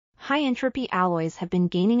high-entropy alloys have been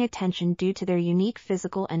gaining attention due to their unique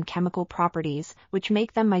physical and chemical properties, which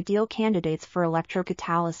make them ideal candidates for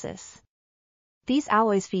electrocatalysis. These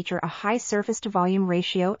alloys feature a high surface-to-volume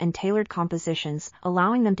ratio and tailored compositions,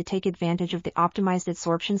 allowing them to take advantage of the optimized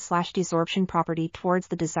adsorption/desorption property towards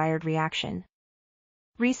the desired reaction.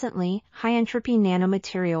 Recently, high-entropy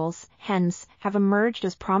nanomaterials, HENs, have emerged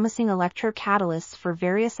as promising electrocatalysts for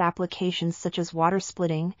various applications such as water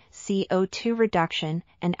splitting, CO2 reduction,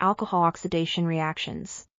 and alcohol oxidation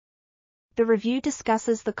reactions. The review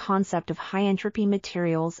discusses the concept of high-entropy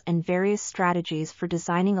materials and various strategies for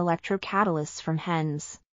designing electrocatalysts from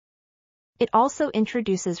HENs. It also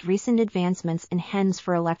introduces recent advancements in HENs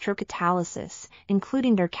for electrocatalysis,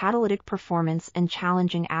 including their catalytic performance and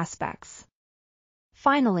challenging aspects.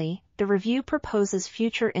 Finally, the review proposes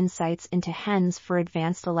future insights into HENs for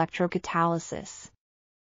advanced electrocatalysis.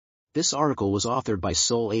 This article was authored by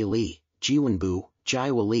Sol A. Lee, Jiwoo,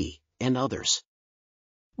 Jiwoo Lee, and others.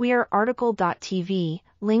 We are RTCLTV,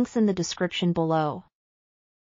 links in the description below.